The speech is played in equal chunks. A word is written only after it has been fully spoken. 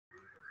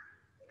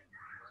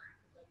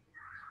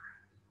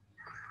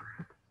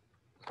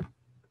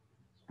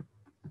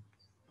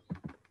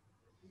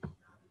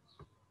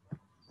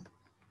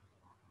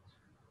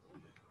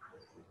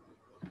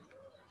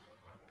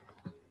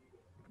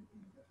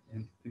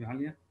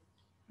عالية.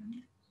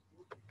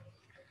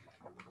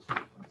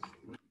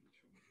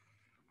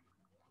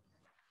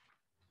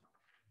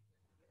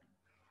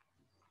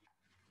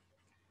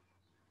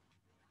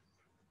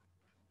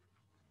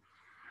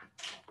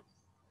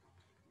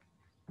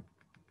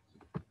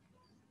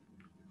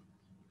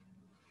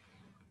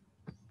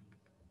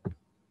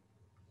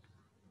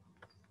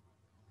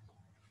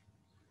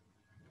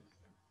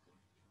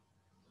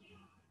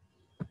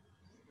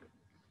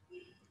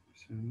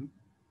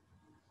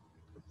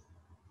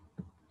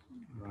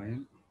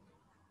 Ryan.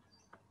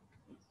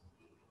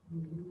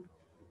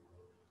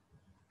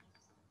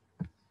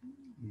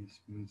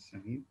 Yasmin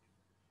Saeed.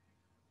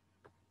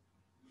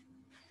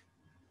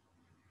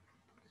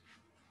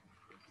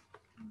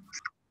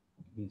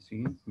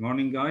 Yasin.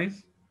 Morning,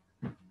 guys.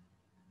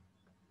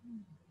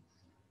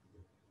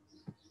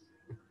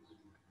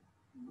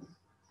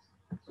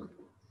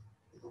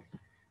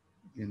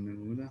 جنة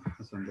الأولى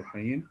حسن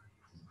رحيم.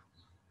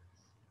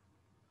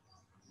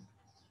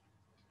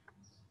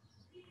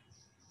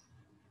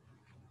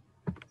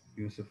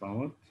 يوسف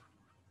عوض.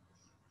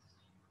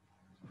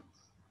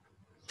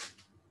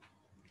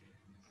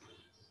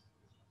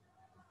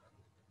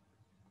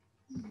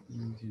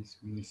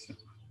 ياسمين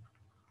السقا.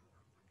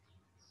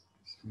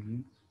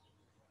 ياسمين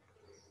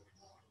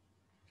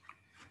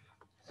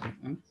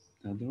سقا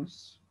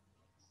تدرس.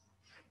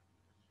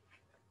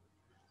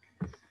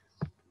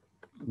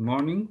 Good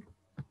morning.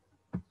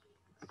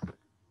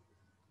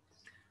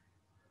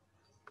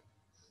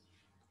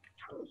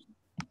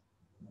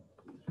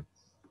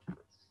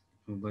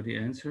 Nobody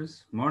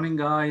answers. Morning,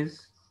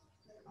 guys.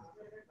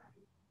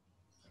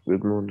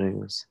 Good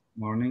morning.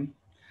 Morning.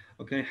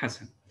 Okay,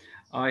 Hassan.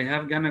 I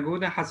have Gana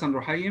Gouda, Hassan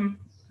Ruhaim,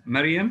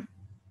 Mariam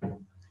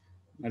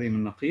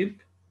النقيب,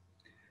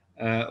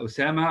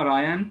 Usama,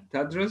 Ryan,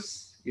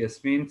 Tadrus,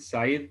 Yasmin,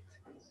 Saeed,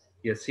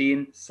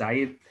 Yasin,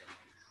 Saeed,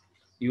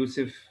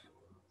 Yusuf,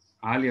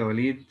 Alia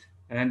Walid,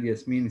 and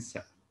Yasmin Sa.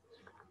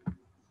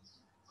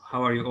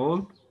 How are you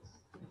all?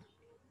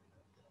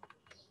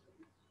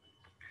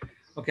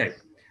 Okay.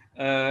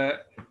 The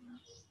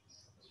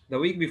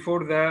week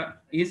before the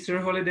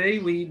Easter holiday,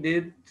 we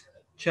did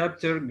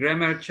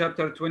grammar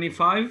chapter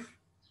 25.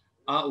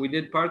 We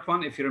did part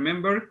 1, if you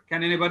remember.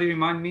 Can anybody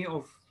remind me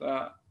of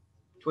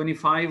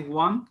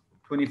 25.1?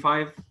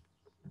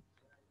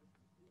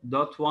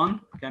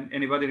 25.1? Can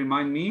anybody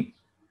remind me?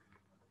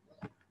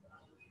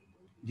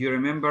 Do you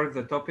remember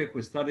the topic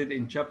we studied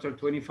in chapter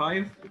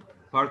 25,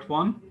 part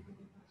 1?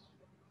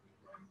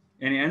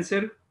 Any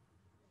answer?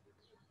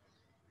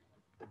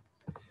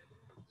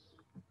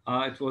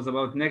 It was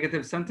about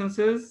negative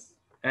sentences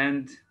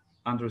and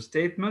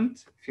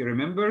understatement, if you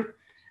remember.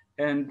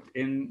 And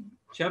in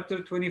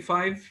chapter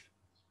 25,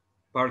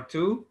 part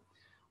 2,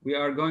 we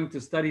are going to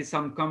study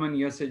some common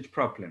usage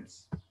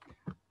problems.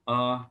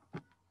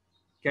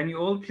 Can you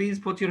all please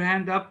put your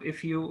hand up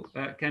if you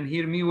can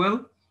hear me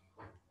well?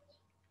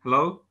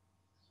 Hello?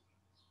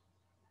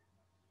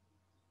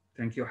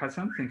 Thank you,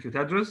 Hassan. Thank you,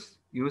 Tadrus.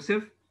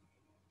 Yusuf.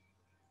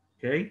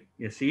 Okay,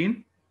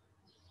 Yasin.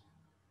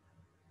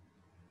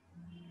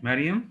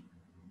 Mariam.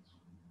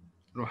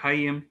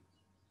 Ruhaim.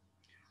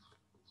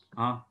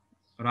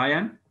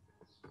 Ryan.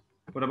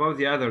 What about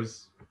the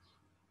others?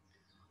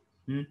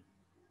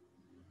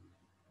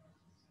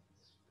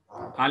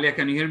 Alia,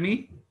 can you hear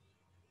me?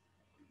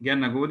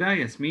 Ganna Gouda,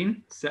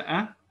 Yasmin,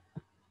 Sa'a.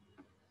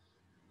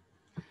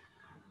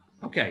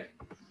 Okay.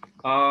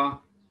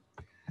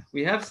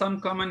 We have some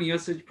common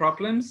usage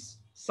problems,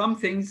 some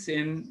things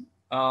in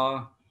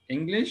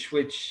English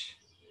which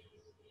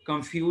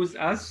confuse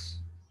us.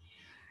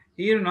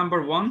 Here,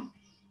 number 1,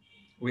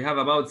 we have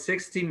about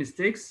 60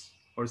 mistakes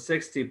or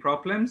 60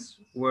 problems.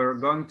 We're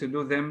going to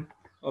do them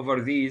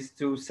over these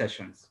 2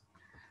 sessions.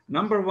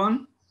 Number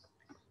 1,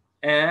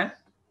 a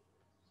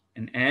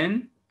and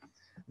an.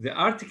 The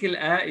article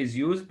a is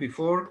used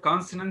before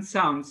consonant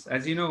sounds,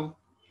 as you know.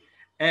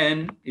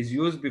 N is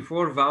used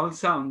before vowel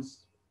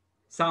sounds,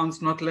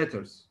 not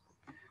letters.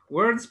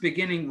 Words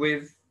beginning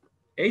with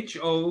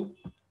HO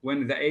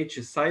when the H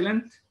is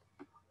silent,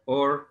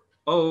 or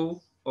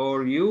O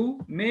or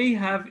U may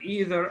have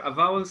either a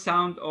vowel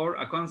sound or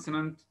a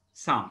consonant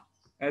sound,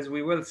 as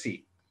we will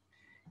see.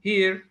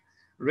 Here,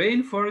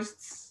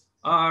 rainforests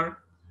are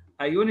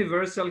a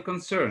universal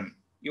concern.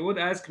 You would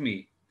ask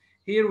me,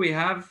 here we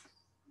have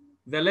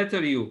the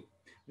letter U.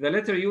 The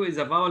letter U is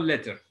a vowel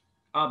letter.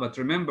 But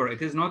remember,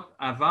 it is not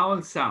a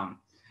vowel sound.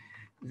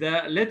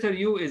 The letter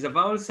U is a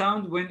vowel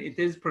sound when it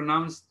is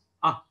pronounced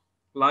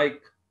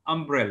like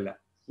umbrella.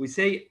 We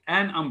say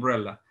an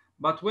umbrella.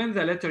 But when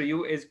the letter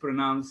U is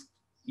pronounced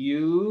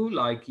U,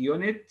 like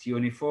unit,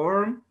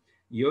 uniform,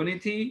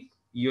 unity,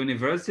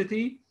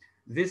 university,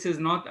 this is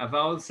not a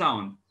vowel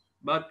sound,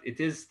 but it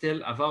is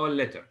still a vowel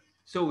letter.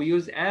 So we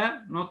use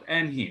a, not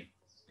an here.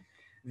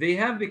 They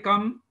have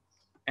become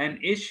an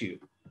issue.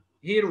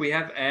 Here we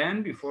have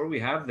an before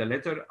we have the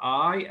letter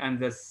I and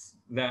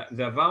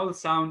the vowel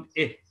sound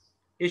I,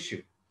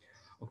 issue.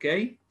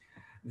 Okay?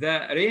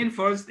 The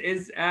rainforest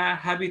is a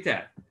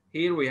habitat.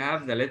 Here we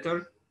have the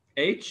letter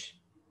H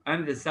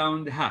and the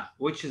sound ha,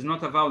 which is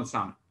not a vowel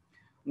sound.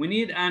 We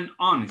need an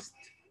honest.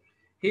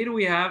 Here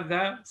we have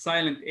the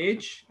silent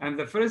H, and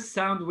the first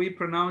sound we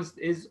pronounced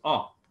is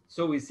O.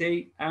 So we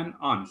say an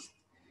honest.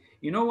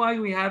 You know why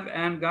we have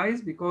an,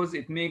 guys? Because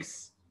it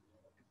makes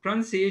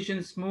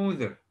pronunciation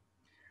smoother.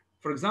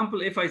 For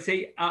example, if I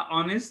say a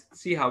honest,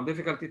 see how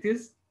difficult it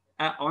is?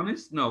 A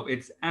honest? No,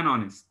 it's an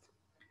honest.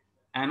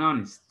 An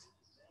honest.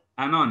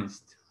 An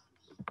honest.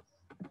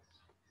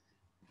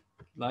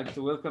 Like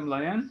to welcome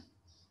Lian.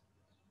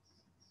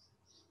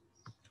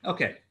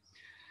 Okay,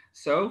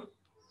 so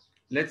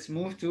let's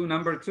move to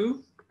number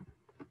 2.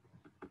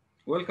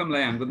 Welcome,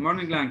 Lian. Good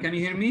morning, Lian. Can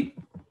you hear me?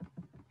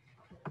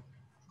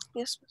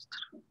 Yes, Mister.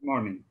 Good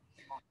morning.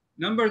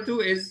 Number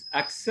 2 is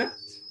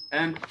accept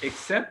and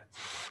accept.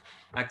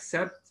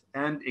 Accept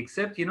and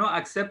accept. You know,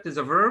 accept is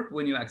a verb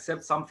when you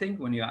accept something,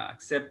 when you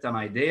accept an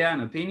idea,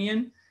 an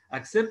opinion.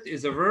 Accept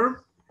is a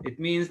verb. It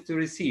means to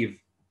receive.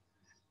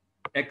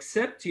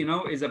 Accept, you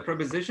know, is a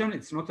preposition.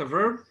 It's not a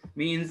verb.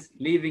 Means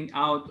leaving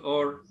out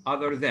or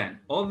other than.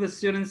 All the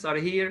students are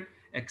here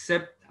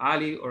except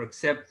Ali or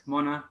except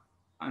Mona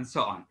and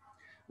so on.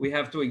 We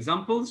have 2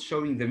 examples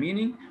showing the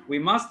meaning. We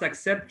must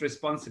accept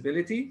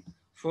responsibility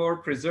for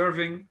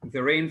preserving the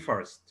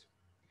rainforest.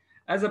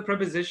 As a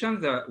preposition,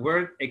 the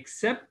word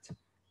except,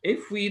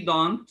 if we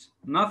don't,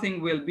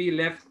 nothing will be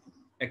left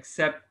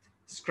except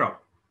scrub.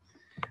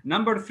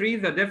 Number 3,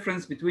 the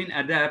difference between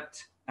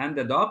adapt and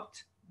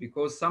adopt,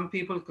 because some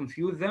people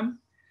confuse them.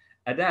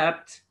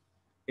 Adapt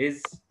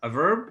is a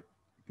verb.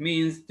 It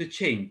means to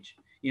change.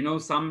 You know,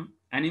 some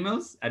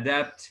animals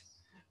adapt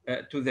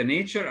to the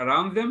nature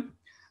around them,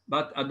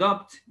 but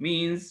adopt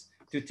means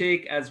to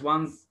take as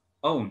one's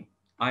own.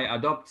 I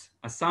adopt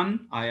a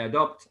son, I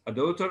adopt a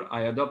daughter,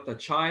 I adopt a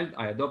child,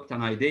 I adopt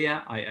an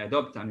idea, I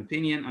adopt an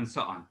opinion, and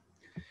so on.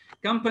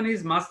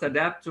 Companies must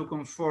adapt to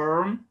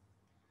conform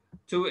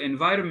to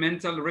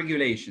environmental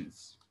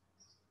regulations.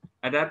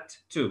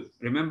 Adapt to.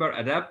 Remember,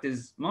 adapt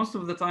is most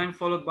of the time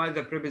followed by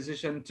the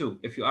preposition to,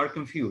 if you are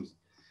confused.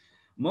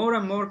 More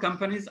and more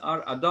companies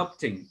are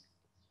adopting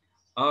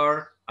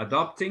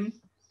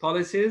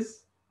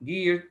policies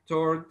geared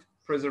toward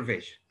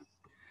preservation.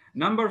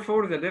 Number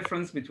 4, the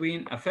difference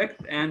between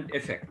affect and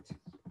effect.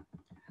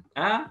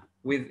 A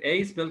with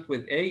A, spelled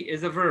with A,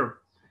 is a verb.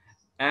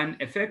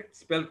 And effect,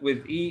 spelled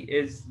with E,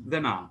 is the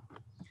noun.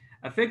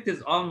 Affect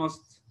is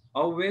almost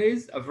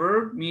always a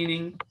verb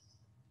meaning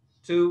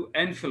to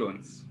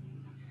influence.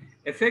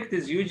 Effect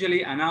is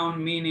usually a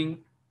noun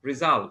meaning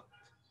result.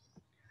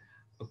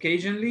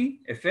 Occasionally,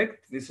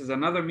 effect, this is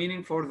another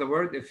meaning for the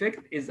word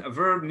effect, is a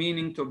verb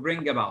meaning to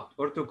bring about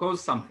or to cause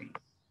something.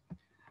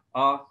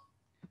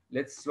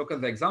 Let's look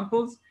at the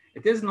examples.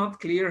 It is not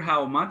clear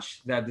how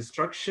much the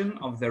destruction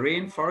of the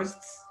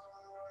rainforests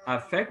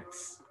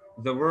affects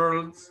the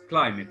world's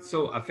climate.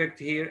 So affect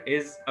here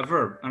is a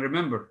verb. And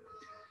remember,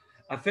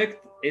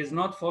 affect is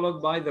not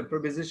followed by the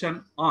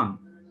preposition on.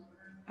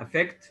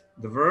 Affect,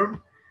 the verb,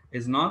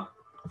 is not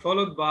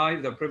followed by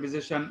the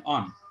preposition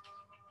on.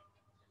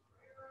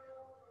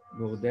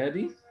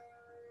 Baghdadi,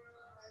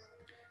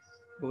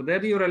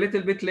 you're a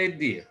little bit late,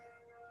 dear.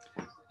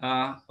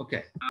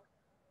 Okay.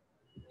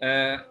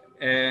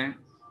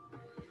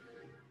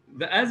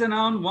 As a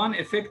noun, one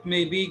effect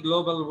may be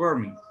global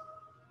warming.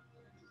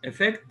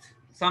 Effect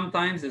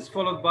sometimes is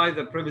followed by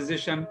the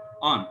preposition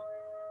on.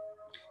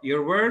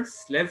 Your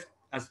words left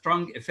a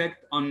strong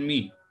effect on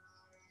me.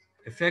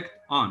 Effect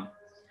on.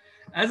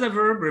 As a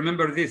verb,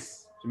 remember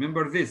this.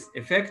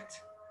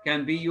 Effect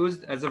can be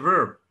used as a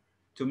verb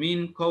to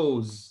mean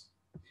cause.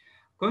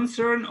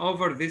 Concern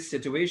over this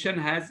situation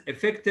has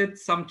affected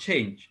some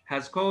change,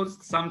 has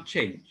caused some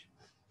change.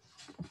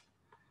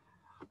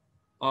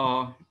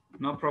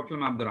 No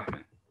problem,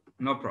 Abdurrahman.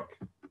 No problem.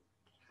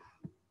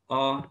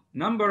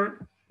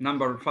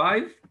 Number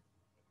 5,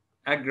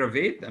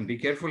 aggravate, and be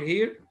careful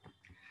here.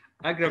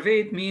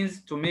 Aggravate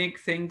means to make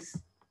things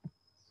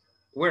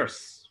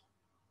worse.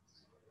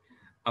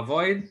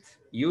 Avoid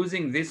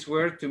using this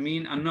word to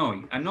mean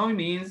annoy. Annoy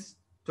means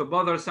to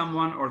bother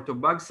someone or to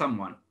bug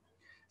someone.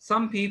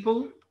 Some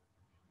people,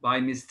 by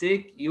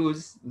mistake,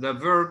 use the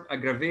verb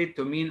aggravate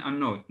to mean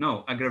annoy.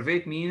 No,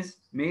 aggravate means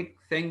make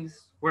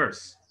things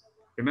worse.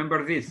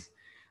 Remember this.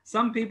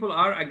 Some people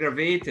are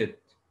aggravated.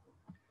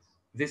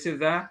 This is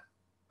the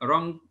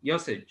wrong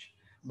usage.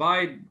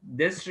 By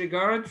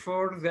disregard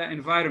for the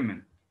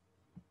environment.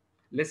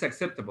 Less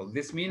acceptable.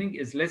 This meaning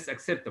is less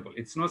acceptable.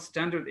 It's not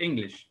standard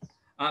English.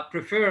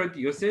 Preferred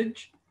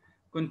usage,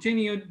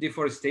 continued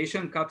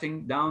deforestation,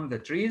 cutting down the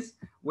trees,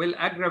 will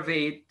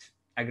aggravate.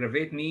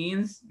 Aggravate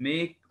means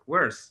make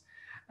worse.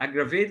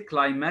 Aggravate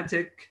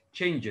climatic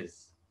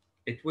changes.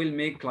 It will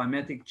make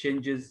climatic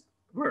changes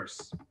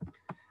worse.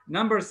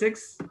 Number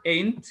 6,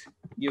 ain't.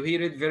 You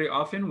hear it very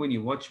often when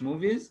you watch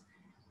movies.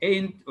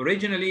 Ain't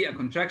originally a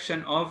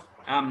contraction of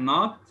am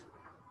not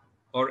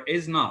or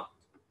is not.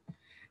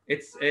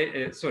 It's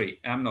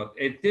am not.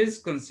 It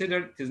is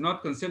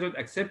not considered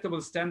acceptable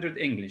standard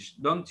English.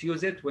 Don't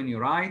use it when you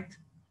write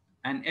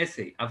an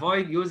essay.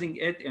 Avoid using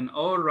it in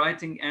all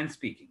writing and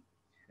speaking.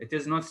 It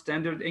is not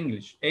standard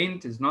English.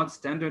 Ain't is not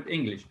standard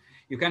English.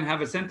 You can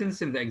have a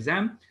sentence in the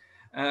exam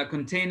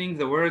containing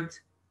the word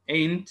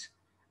ain't,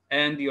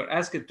 and you're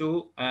asked to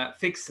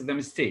fix the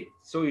mistake.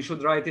 So you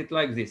should write it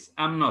like this: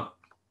 I'm not.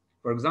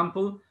 For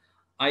example,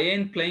 I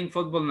ain't playing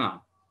football now.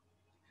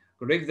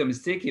 Correct the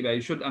mistake.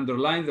 You should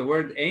underline the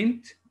word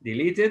ain't,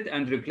 delete it,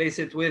 and replace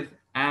it with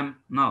am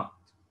not.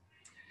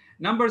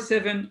 Number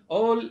 7,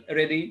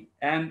 already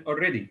and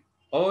already.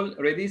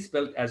 Already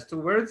spelled as 2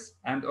 words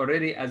and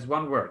already as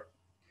 1 word.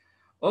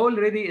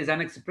 Already is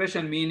an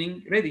expression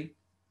meaning ready.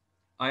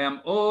 I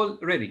am all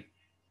ready.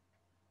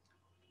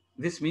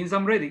 This means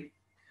I'm ready.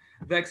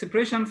 The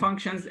expression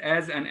functions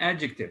as an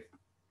adjective.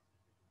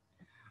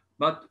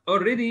 But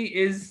already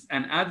is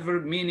an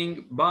adverb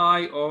meaning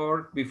by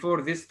or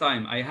before this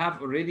time. I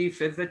have already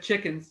fed the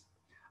chickens.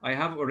 I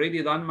have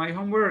already done my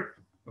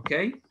homework.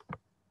 Okay?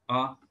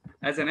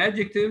 As an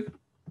adjective,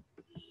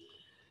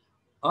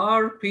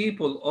 are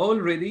people all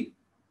ready?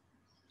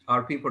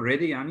 Are people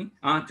ready, Yani?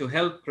 To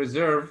help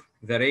preserve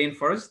the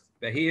rainforest?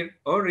 But here,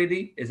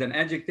 already is an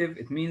adjective.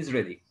 It means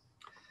ready.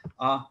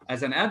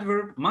 As an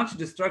adverb, much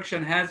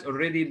destruction has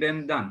already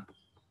been done.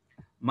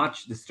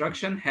 Much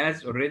destruction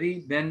has already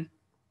been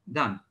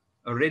done.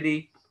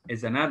 Already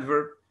is an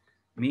adverb,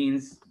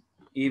 means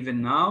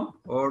even now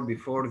or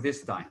before this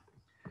time.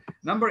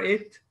 Number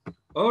 8,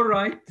 all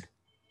right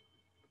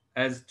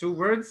as 2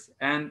 words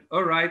and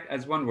all right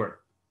as 1 word.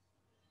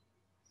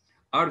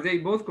 Are they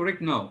both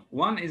correct? No.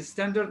 One is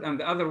standard and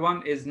the other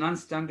one is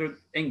non-standard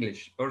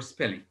English or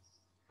spelling.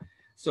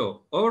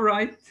 So all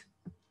right,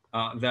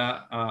 the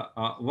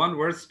 1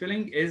 word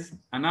spelling is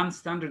a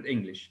non-standard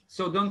English.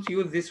 So don't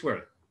use this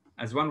word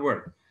as 1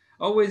 word.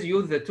 Always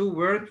use the 2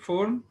 word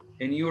form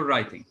in your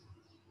writing.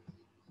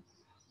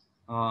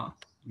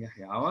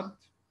 Yahya Awad.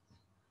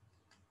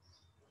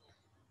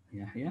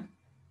 Yahya.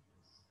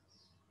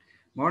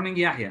 Morning,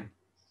 Yahya.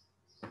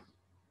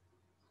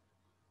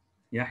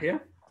 Yahya?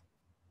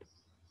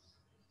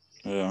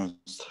 يا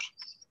مستر.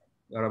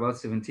 You're about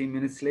 17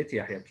 minutes late,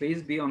 Yahya.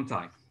 Please be on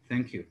time.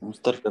 Thank you.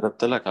 مستر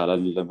كتبت لك على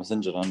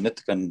الماسنجر، على النت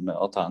كان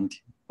قطع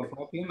عندي. No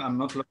problem. I'm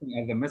not looking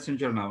at the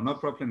messenger now. No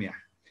problem,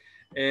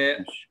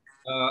 Yahya.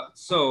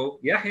 So,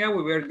 Yahya,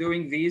 we were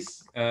doing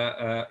these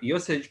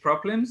usage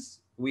problems.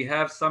 We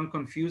have some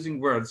confusing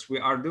words. We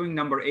are doing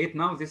number 8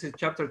 now. This is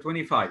chapter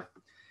 25.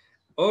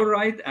 All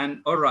right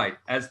and all right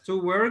as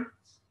 2 words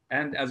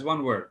and as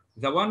 1 word.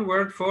 The 1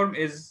 word form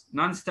is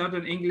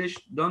non-standard English.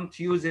 Don't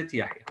use it,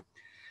 Yahya.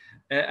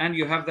 And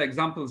you have the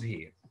examples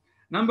here.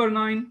 Number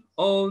 9,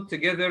 all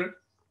together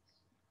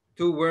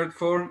 2 word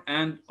form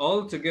and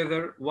all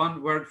together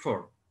 1 word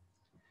form.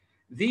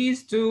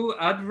 These 2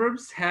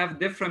 adverbs have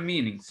different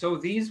meanings. So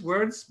these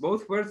words,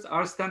 both words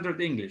are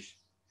standard English,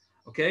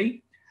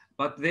 okay?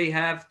 But they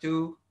have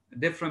 2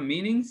 different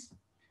meanings.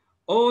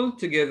 All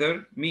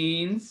together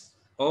means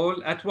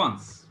all at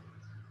once,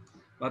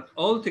 but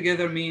all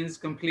together means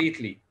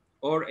completely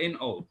or in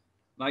all.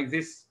 Like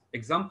this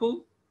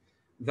example,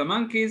 the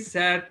monkeys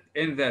sat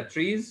in the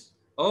trees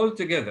all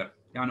together,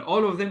 and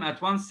all of them at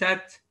once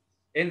sat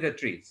in the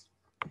trees.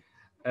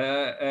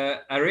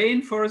 A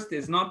rainforest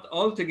is not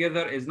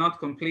altogether, is not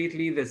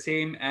completely the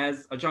same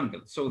as a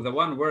jungle. So the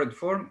 1 word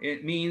form,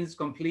 it means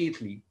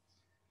completely,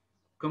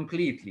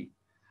 completely.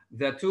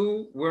 The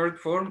 2 word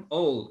form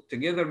all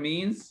together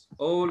means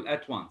all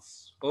at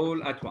once,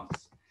 all at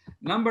once.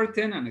 Number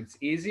 10, and it's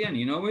easy and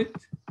you know it,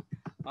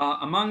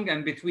 among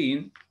and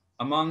between,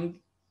 among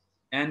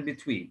and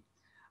between.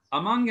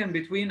 Among and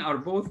between are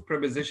both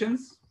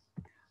prepositions.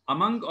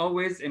 Among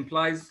always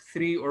implies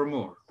 3 or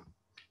more.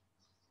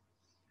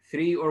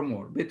 3 or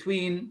more.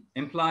 Between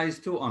implies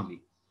 2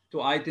 only.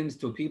 2 items,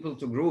 2 people,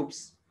 2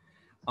 groups.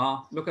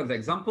 Look at the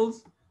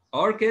examples.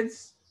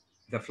 Orchids,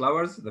 the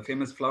flowers, the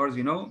famous flowers,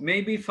 you know,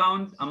 may be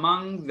found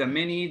among the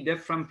many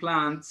different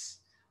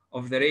plants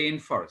of the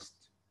rainforest.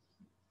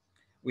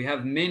 We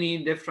have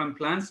many different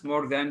plants,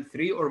 more than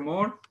 3 or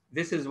more.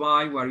 This is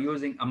why we're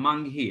using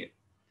among here.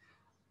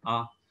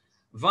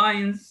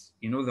 Vines,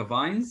 you know the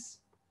vines,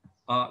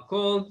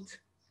 called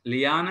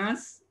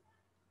lianas,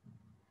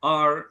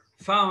 are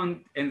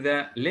found in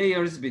the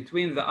layers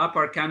between the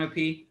upper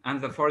canopy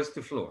and the forest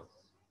floor.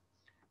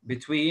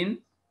 Between,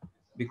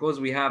 because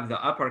we have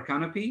the upper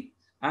canopy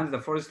and the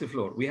forest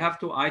floor. We have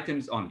 2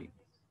 items only.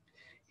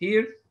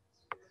 Here,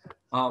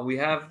 we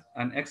have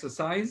an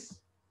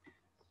exercise.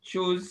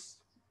 Choose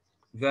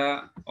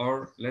the,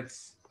 or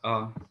let's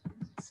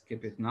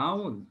skip it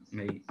now,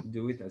 may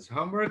do it as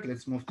homework.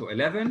 Let's move to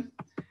 11.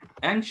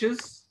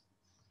 Anxious.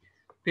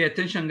 Pay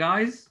attention,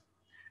 guys.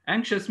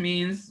 Anxious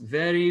means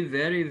very,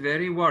 very,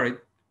 very worried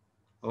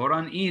or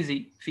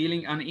uneasy,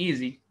 feeling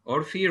uneasy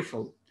or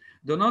fearful.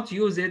 Do not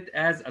use it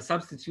as a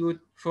substitute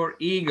for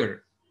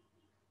eager.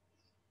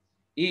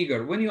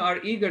 Eager. When you are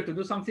eager to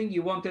do something,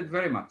 you want it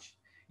very much.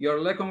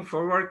 You're looking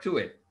forward to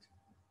it.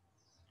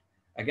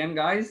 Again,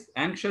 guys,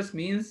 anxious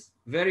means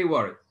very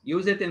worried.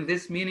 Use it in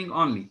this meaning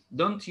only.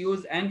 Don't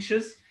use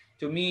anxious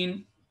to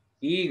mean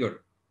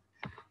eager.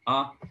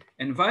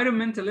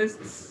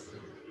 Environmentalists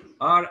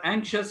are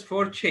anxious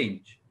for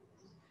change.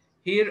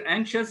 Here,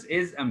 anxious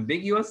is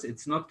ambiguous.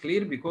 It's not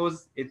clear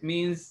because it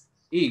means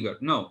eager.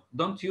 No,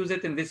 don't use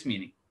it in this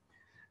meaning.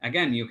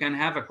 Again, you can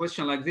have a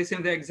question like this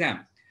in the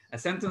exam, a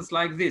sentence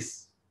like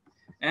this,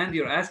 and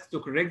you're asked to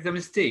correct the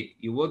mistake.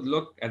 You would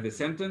look at the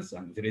sentence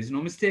and there is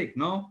no mistake.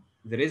 No,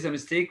 there is a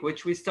mistake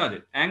which we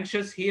studied.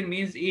 Anxious here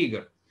means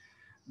eager.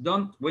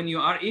 Don't, when you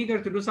are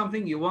eager to do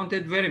something, you want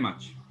it very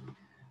much.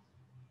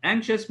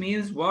 Anxious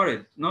means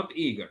worried, not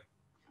eager.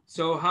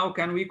 So how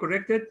can we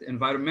correct it?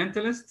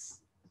 Environmentalists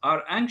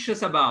are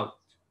anxious about,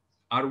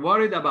 are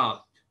worried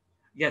about.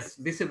 Yes,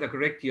 this is the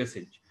correct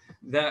usage.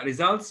 The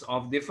results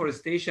of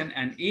deforestation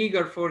and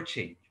eager for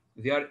change.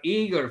 They are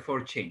eager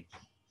for change,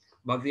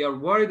 but they are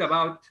worried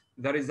about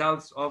the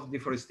results of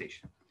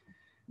deforestation.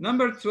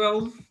 Number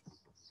 12,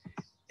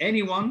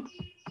 anyone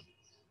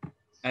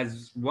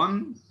as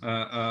one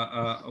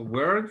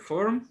word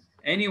form,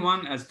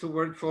 anyone as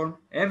two-word form,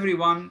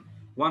 everyone,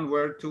 one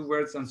word, two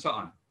words, and so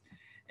on.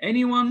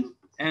 Anyone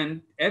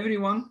and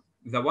everyone,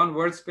 the one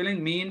word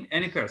spelling mean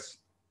any person.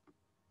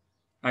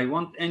 I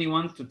want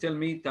anyone to tell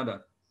me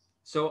tada.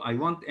 So I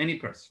want any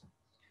person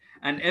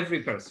and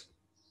every person,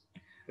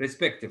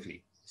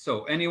 respectively.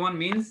 So anyone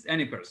means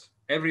any person.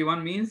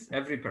 Everyone means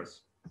every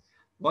person.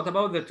 What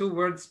about the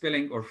two-word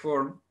spelling or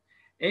form?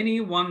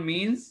 Anyone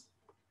means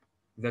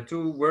the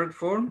two-word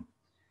form,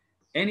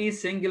 any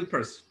single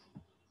person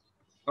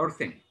or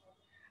thing.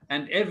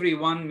 And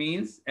everyone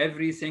means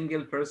every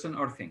single person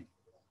or thing.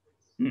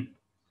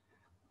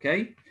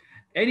 Okay?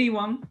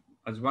 Anyone,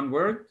 as one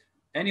word,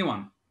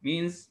 anyone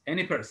means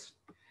any person,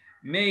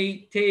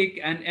 may take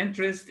an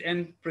interest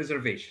in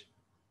preservation.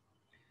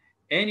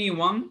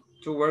 Anyone,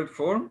 two-word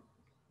form,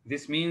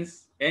 this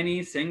means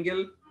any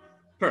single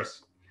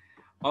person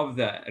of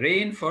the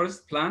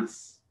rainforest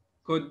plants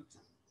could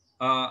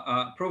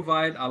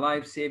provide a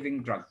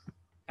life-saving drug.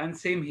 And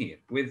same here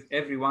with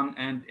everyone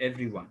and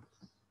everyone.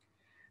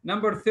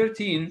 Number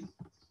 13,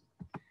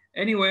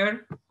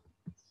 anywhere,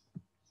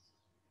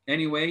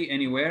 anyway,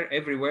 anywhere,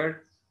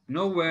 everywhere,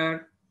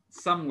 nowhere,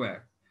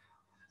 somewhere.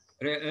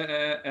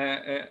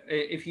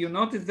 If you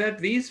notice that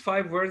these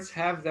 5 words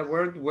have the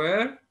word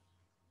where,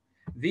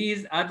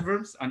 these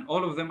adverbs, and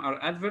all of them are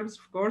adverbs,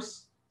 of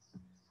course,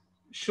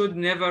 should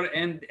never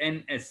end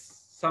in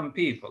S. Some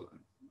people,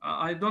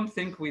 I don't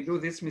think we do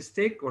this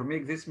mistake or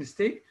make this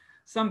mistake.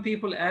 Some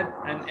people add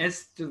an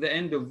S to the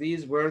end of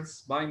these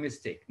words by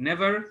mistake.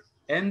 Never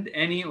end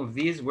any of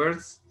these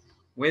words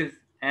with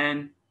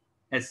an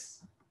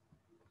S.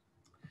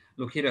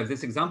 Look here at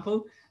this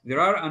example.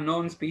 There are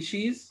unknown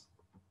species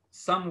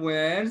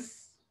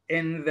somewheres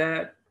in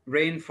the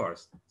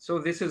rainforest. So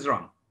this is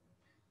wrong.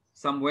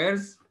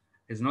 Somewheres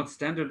is not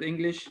standard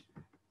English.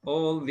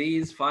 All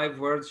these 5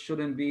 words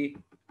shouldn't be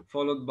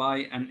followed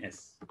by an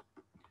S.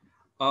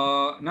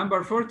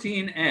 Number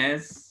 14,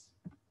 as.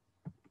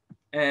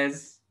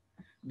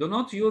 Do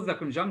not use the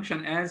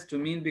conjunction as to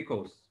mean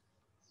because.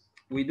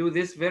 We do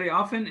this very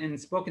often in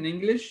spoken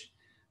English.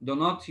 Do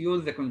not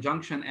use the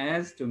conjunction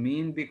as to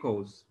mean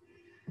because.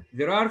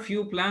 There are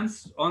few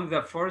plants on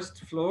the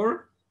first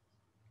floor.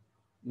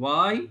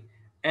 Why?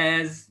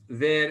 As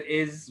there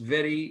is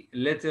very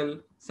little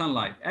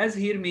sunlight. As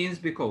here means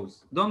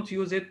because. Don't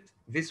use it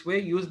this way.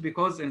 Use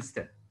because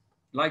instead,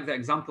 like the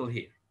example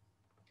here.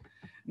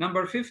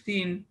 Number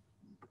 15,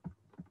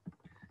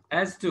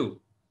 as to.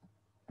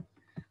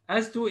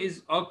 As to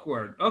is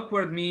awkward.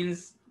 Awkward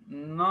means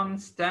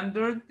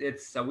non-standard.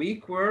 It's a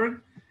weak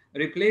word.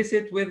 Replace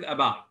it with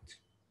about.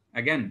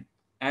 Again,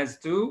 as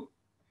to,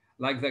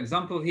 like the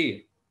example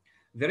here.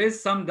 There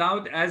is some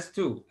doubt as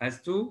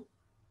to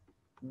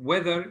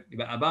whether,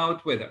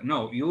 about whether.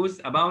 No, use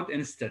about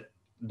instead.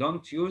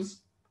 Don't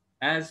use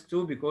as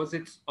to because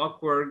it's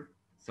awkward.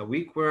 It's a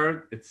weak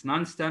word. It's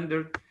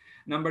non-standard.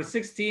 Number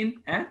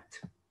 16, at.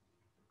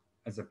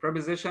 As a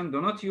preposition,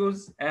 do not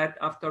use at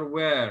after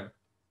where.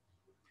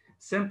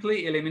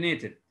 Simply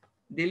eliminate it,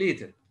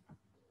 delete it.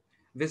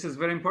 This is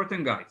very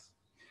important, guys.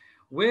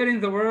 Where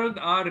in the world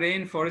are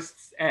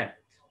rainforests at?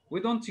 We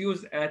don't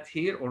use at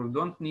here, or we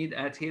don't need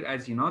at here,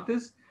 as you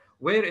notice.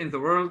 Where in the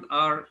world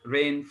are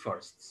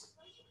rainforests?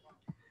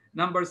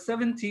 Number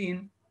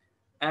 17,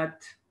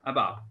 at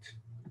about.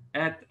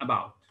 At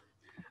about.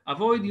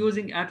 Avoid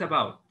using at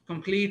about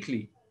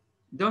completely.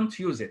 Don't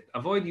use it.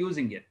 Avoid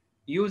using it.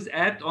 Use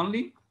at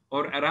only,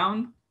 or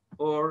around,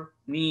 or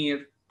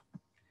near.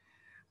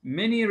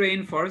 Many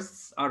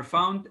rainforests are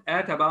found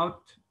at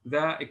about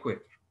the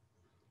equator.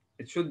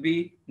 It should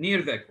be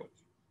near the equator,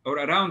 or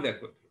around the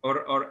equator,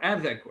 or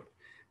at the equator.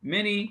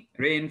 Many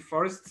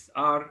rainforests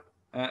are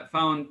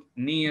found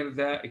near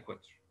the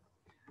equator.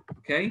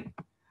 Okay.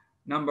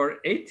 Number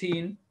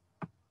 18,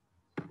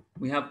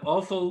 we have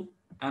awful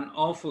and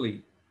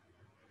awfully.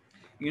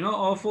 You know,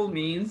 awful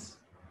means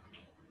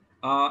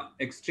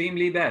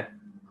extremely bad.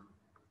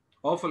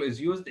 Awful is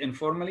used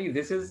informally.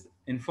 This is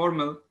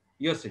informal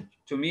usage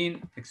to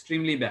mean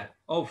extremely bad.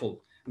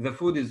 Awful. The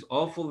food is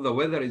awful. The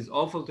weather is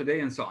awful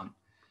today, and so on.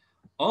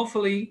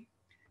 Awfully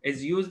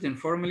is used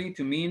informally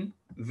to mean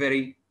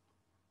very.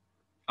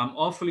 I'm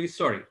awfully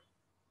sorry.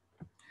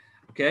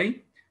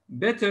 Okay.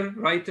 Better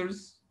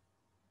writers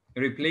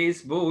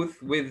replace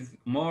both with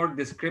more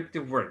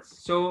descriptive words.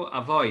 So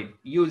avoid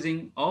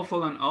using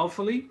awful and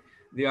awfully.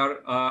 They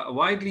are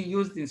widely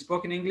used in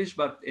spoken English,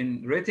 but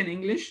in written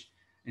English,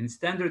 in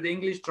standard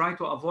English, try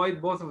to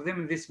avoid both of them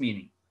in this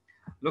meaning.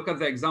 Look at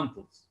the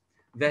examples.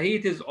 The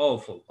heat is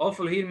awful.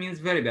 Awful here means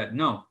very bad.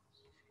 No.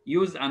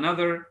 Use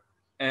another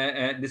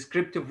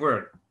descriptive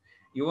word.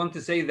 You want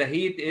to say the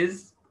heat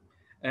is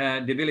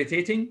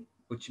debilitating,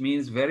 which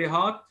means very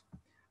hot.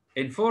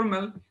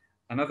 Informal,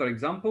 another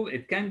example,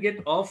 it can get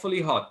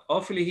awfully hot.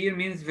 Awfully here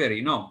means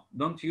very. No,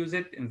 don't use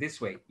it in this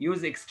way.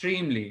 Use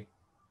extremely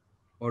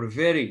or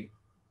very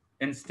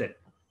instead.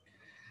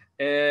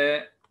 Uh,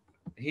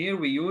 Here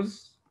we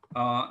use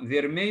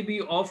there may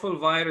be awful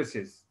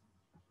viruses.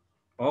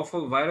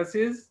 Awful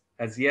viruses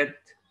as yet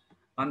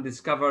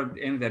undiscovered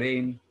in the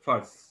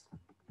rainforests.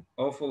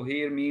 Awful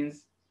here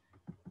means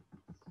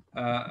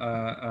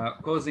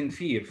causing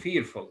fear,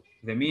 fearful.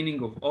 The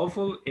meaning of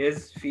awful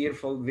is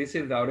fearful. This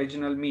is the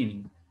original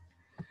meaning.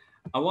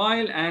 A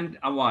while and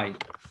a while.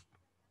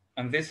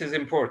 And this is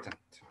important.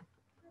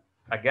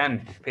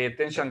 Again, pay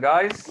attention,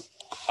 guys.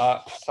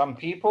 Some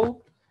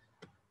people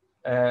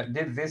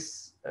did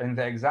this in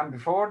the exam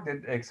before,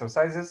 did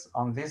exercises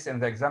on this in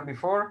the exam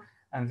before,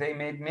 and they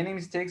made many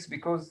mistakes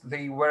because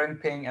they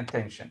weren't paying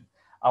attention.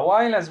 A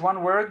while as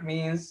one word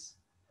means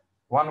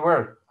one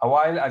word. A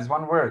while as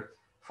one word.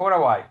 For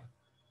a while.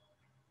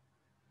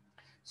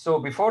 So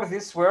before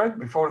this word,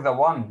 before the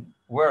one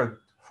word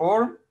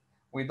for,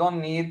 we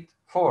don't need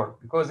for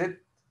because it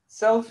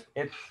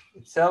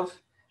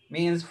itself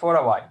means for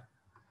a while.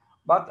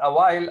 But a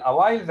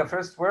while, the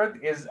first word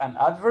is an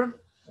adverb,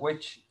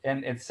 which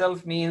in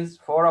itself means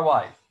for a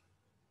while.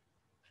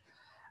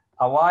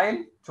 A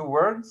while, two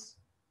words,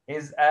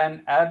 is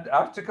an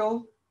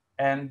article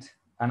and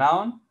a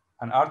noun,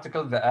 an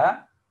article, the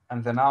a,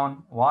 and the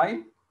noun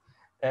while,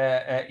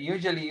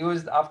 usually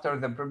used after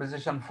the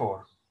preposition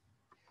for.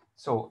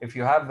 So if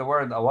you have the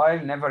word a while,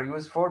 never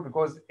use for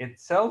because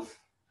itself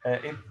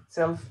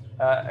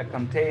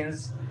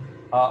contains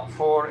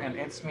for in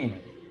its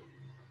meaning.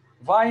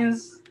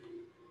 Vines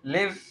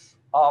live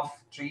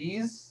off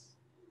trees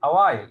a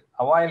while.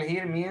 A while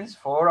here means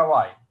for a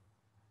while.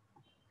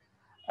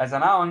 As a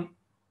noun,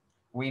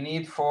 we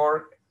need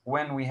for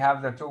when we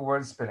have the two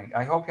word spelling.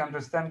 I hope you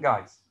understand,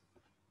 guys.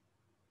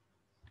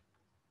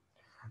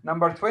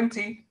 Number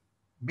 20,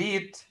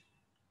 beat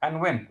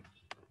and win.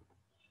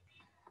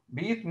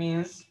 Beat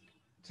means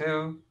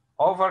to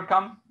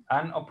overcome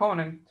an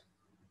opponent.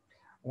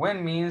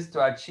 Win means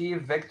to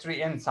achieve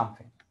victory in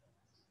something.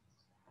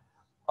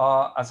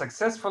 A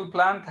successful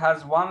plant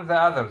has won the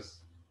others.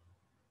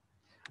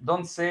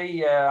 Don't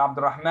say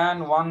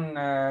Abdurrahman won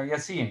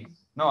Yasin.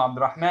 No,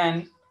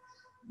 Abdurrahman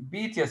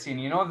beat Yasin.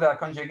 You know the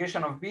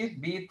conjugation of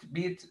beat,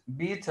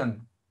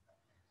 beaten.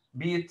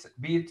 Beat,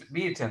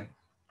 beaten.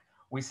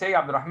 We say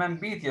Abdurrahman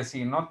beat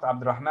Yasin, not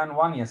Abdurrahman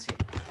won Yasin.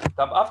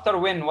 After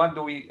win, what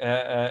do we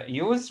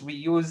use? We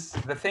use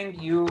the thing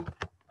you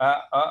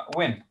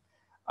win.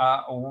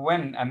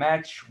 Win a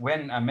match,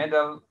 win a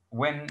medal,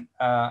 win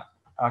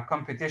a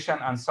competition,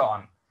 and so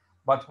on.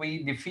 But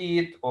we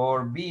defeat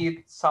or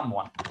beat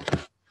someone.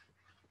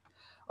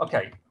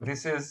 Okay,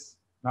 this is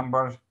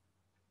number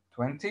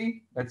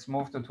 20. Let's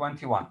move to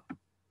 21.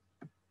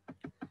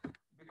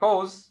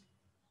 Because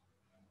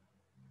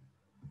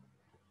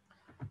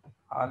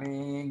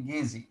Ali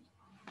Gizi.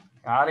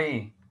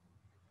 Ali.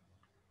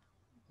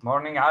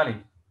 Morning,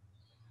 Ali.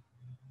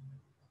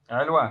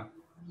 علوة.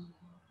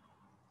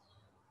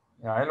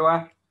 يا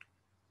علوة.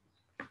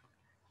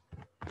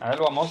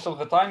 علوة, most of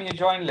the time you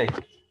join late.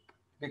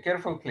 Be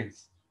careful,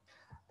 please.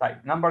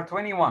 Type number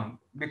 21.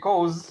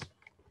 Because.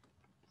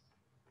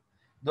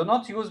 Do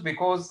not use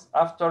because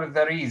after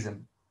the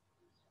reason.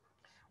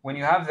 When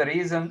you have the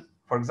reason,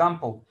 for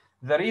example,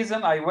 the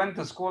reason I went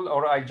to school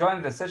or I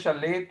joined the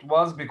session late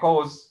was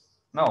because.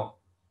 No.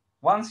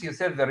 Once you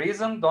said the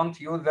reason, don't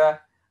use the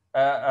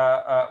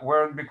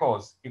word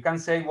because. You can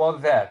say was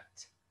that.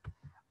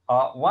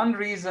 One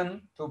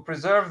reason to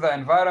preserve the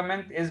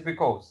environment is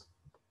because.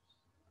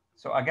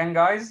 So again,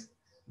 guys,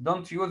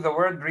 don't use the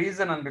word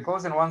reason and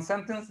because in one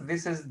sentence.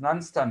 This is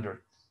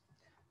non-standard.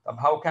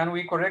 How can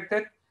we correct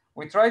it?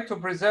 We try to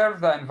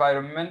preserve the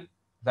environment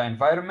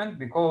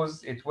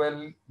because it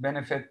will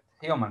benefit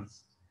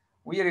humans.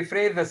 We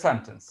rephrase the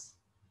sentence,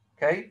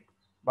 okay?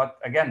 But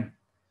again,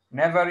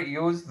 never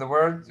use the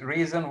word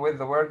reason with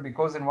the word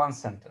because in one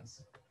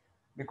sentence.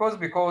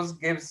 Because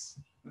gives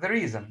the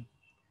reason.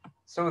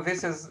 So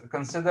this is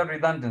considered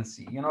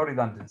redundancy,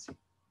 redundancy.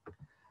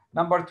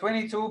 Number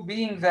 22,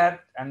 being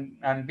that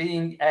and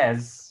being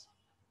as.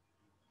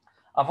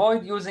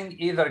 Avoid using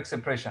either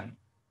expression.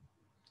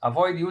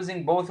 Avoid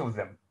using both of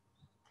them.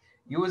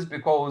 Use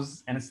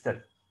because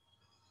instead.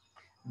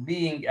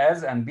 Being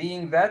as and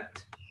being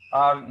that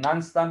are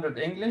non-standard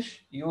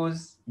English.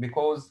 Use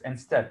because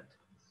instead.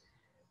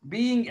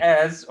 Being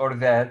as or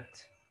that,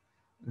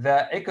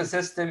 the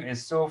ecosystem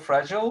is so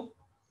fragile,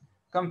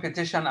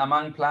 competition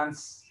among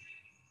plants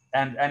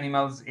and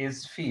animals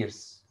is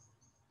fierce.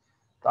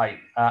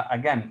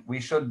 Again, we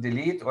should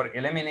delete or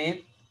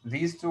eliminate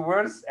these two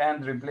words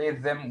and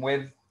replace them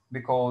with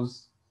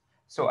because.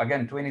 So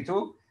again,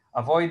 22,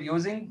 avoid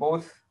using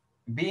both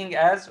being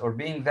as or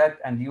being that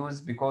and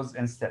use because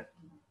instead.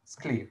 It's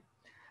clear.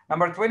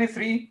 Number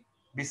 23,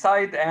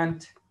 beside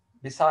and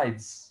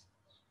besides.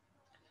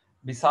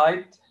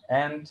 Beside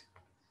and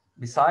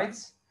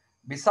besides.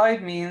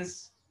 Beside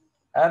means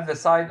at the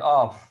side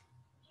of.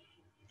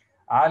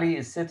 Ali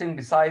is sitting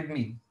beside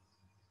me.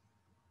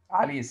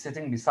 Ali is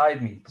sitting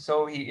beside me.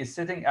 So he is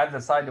sitting at the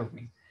side of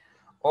me.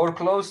 Or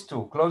close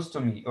to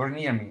me, or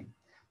near me.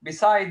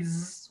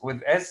 Besides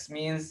with S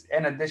means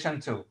in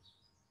addition to.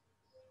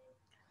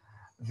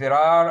 There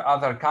are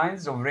other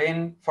kinds of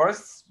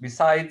rainforests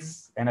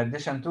besides, in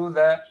addition to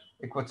the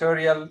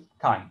equatorial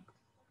kind.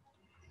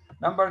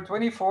 Number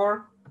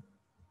 24,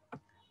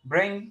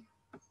 bring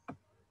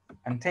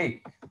and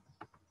take.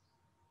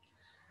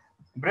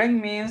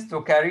 Bring means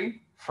to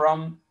carry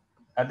from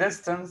a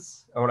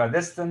distance or a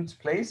distant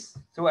place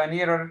to a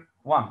nearer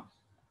one.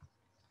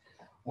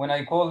 When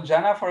I call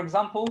Jana, for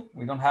example,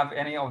 we don't have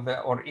any of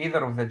the, or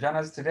either of the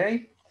Janas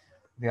today,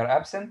 they are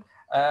absent.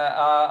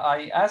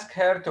 I ask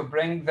her to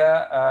bring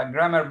the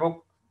grammar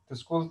book to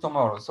school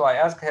tomorrow. So I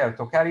ask her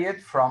to carry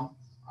it from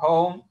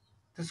home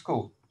to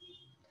school.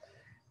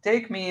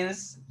 Take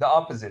means the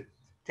opposite.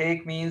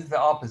 Take means the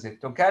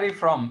opposite. To carry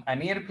from a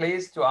near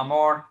place to a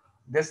more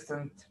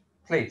distant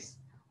place.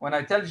 When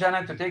I tell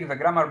Jana to take the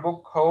grammar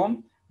book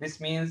home, this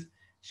means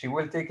she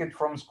will take it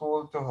from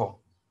school to home.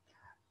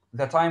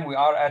 The time we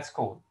are at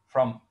school,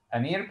 from a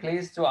near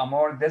place to a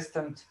more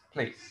distant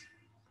place.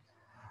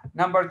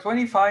 Number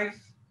 25,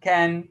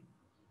 can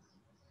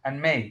and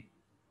may.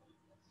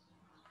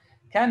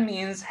 Can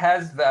means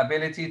has the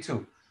ability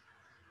to.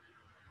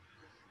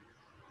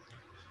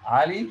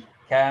 Ali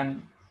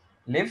can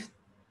lift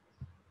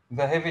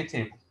the heavy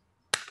table.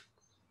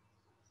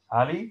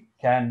 Ali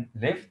can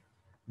lift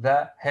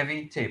the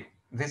heavy table.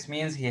 This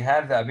means he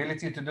had the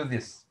ability to do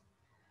this.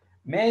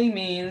 May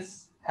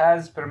means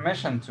has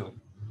permission to,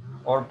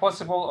 or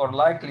possible or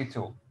likely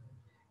to.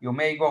 You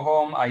may go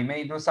home, I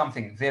may do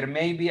something. There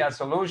may be a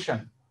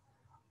solution,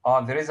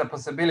 or there is a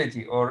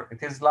possibility, or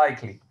it is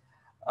likely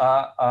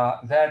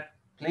that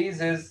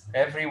pleases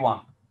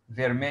everyone.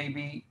 There may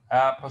be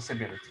a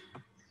possibility.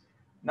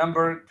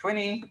 Number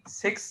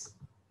 26,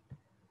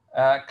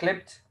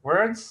 clipped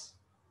words.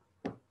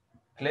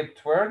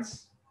 Clipped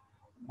words.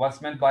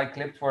 What's meant by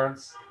clipped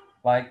words?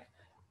 Like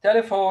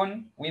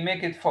telephone, we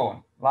make it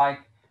phone. Like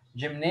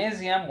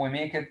gymnasium, we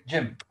make it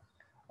gym.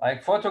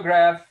 Like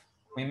photograph,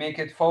 we make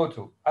it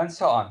photo, and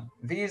so on.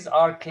 These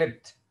are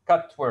clipped,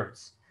 cut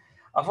words.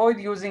 Avoid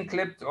using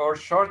clipped or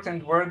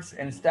shortened words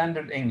in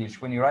standard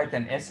English. When you write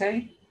an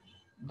essay,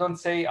 don't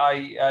say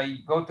I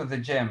go to the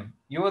gym.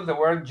 Use the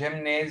word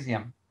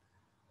gymnasium.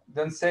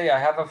 Don't say I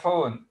have a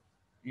phone.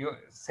 You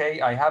say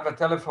I have a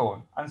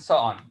telephone, and so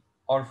on.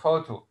 Or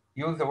photo.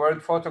 Use the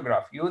word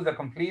photograph. Use the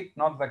complete,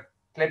 not the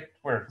clipped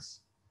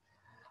words.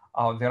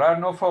 There are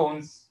no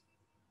phones.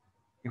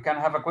 You can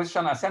have a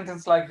question, a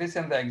sentence like this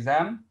in the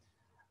exam,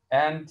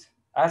 and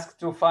ask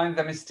to find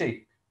the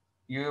mistake.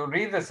 You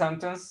read the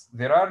sentence,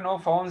 there are no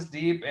phones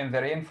deep in the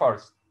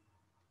rainforest.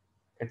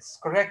 It's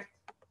correct.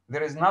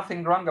 There is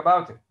nothing wrong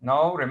about it.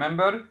 No,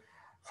 remember,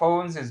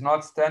 phones is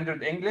not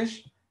standard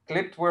English.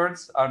 Clipped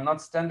words are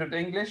not standard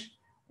English.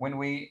 When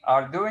we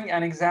are doing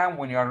an exam,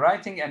 when you are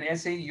writing an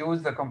essay,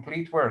 use the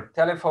complete word.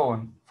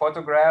 Telephone,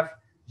 photograph,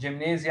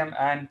 gymnasium,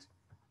 and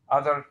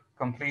other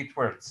complete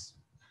words.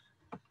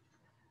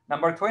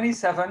 Number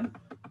 27,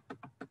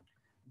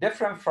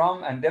 different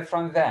from and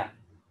different than.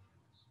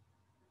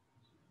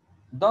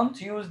 Don't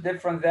use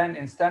different than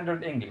in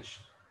standard English.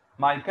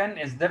 My pen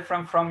is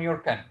different from your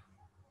pen.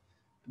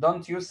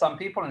 Don't use some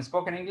people in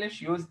spoken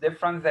English, use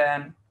different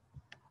than.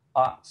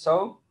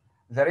 So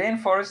the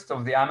rainforest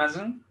of the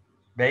Amazon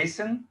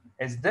basin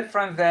is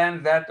different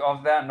than that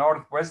of the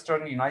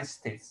northwestern United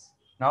States.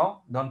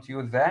 No, don't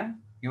use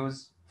than,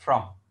 use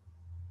from.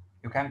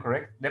 You can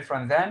correct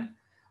different than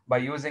by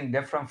using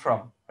different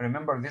from.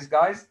 Remember this,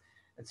 guys,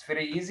 it's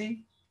very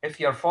easy. If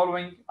you're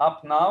following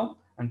up now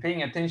and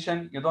paying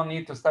attention, you don't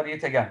need to study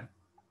it again.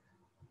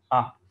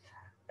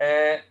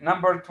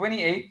 Number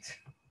 28.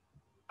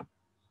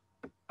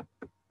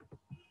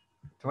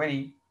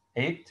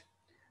 28.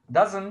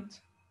 Doesn't,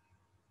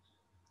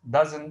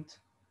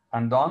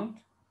 and don't.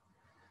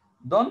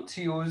 Don't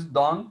use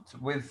don't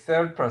with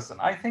third person.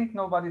 I think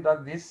nobody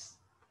does this.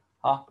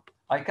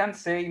 I can't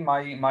say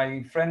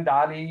my friend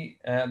Ali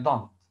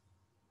don't.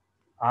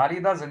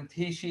 Ali doesn't,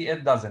 he, she,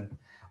 it doesn't.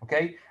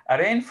 Okay, a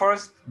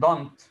rainforest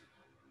don't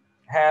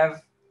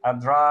have a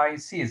dry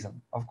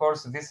season. Of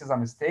course, this is a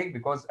mistake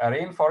because a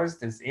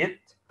rainforest is it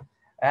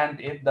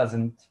and it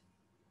doesn't.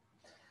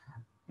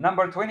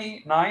 Number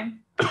 29,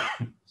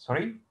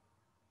 sorry,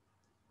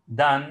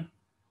 done.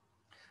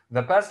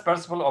 The past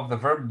participle of the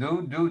verb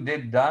do,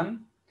 did,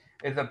 done,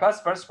 is the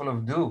past participle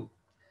of do.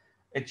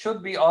 It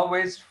should be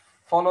always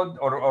followed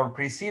or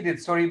preceded,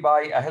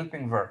 by a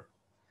helping verb.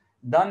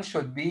 Done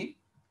should be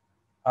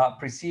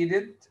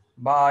preceded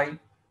by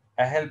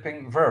a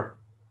helping verb.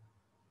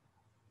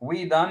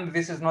 We done.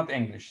 This is not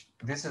English.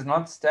 This is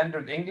not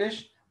standard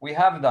English. We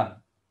have done.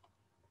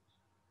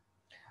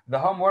 The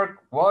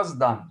homework was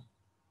done.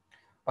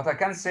 But I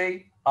can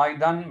say I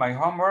done my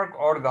homework,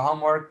 or the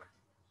homework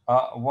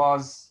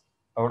was,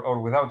 or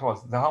without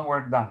was, the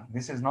homework done.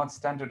 This is not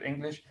standard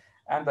English,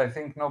 and I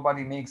think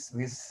nobody makes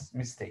this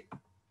mistake.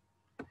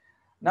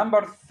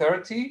 Number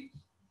 30,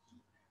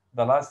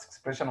 the last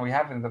expression we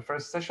have in the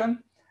first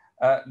session,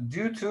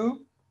 due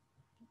to,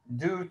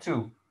 due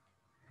to.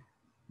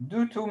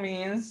 Due to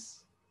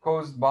means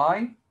caused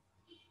by,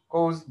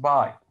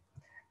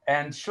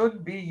 and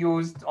should be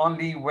used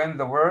only when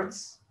the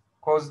words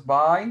caused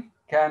by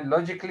can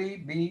logically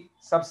be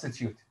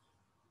substituted.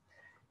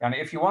 And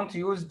if you want to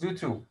use due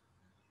to,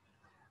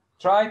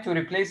 try to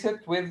replace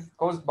it with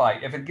caused by.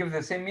 If it gives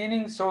the same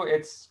meaning, so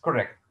it's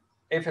correct.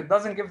 If it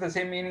doesn't give the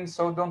same meaning,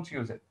 so don't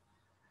use it.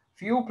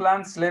 Few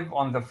plants live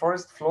on the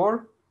first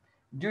floor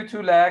due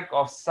to lack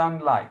of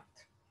sunlight.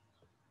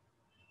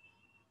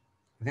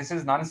 This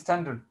is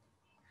non-standard,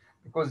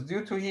 because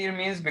due to here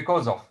means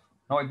because of.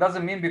 No, it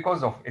doesn't mean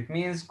because of. It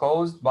means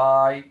caused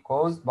by,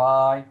 caused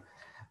by.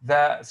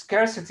 The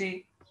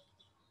scarcity,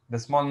 the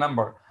small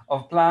number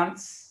of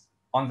plants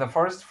on the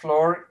first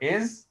floor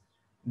is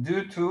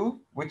due to,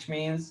 which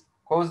means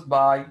caused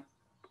by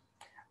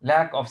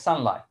lack of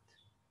sunlight.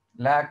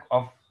 Lack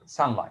of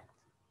sunlight.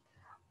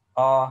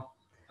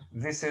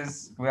 This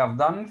is, we have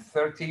done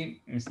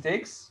 30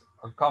 mistakes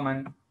or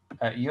common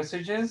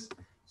usages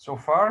so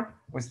far.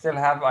 We still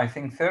have, I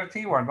think,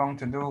 30. We're going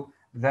to do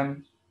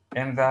them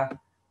in the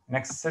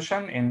next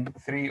session in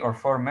 3 or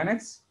 4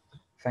 minutes.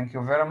 Thank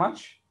you very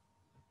much.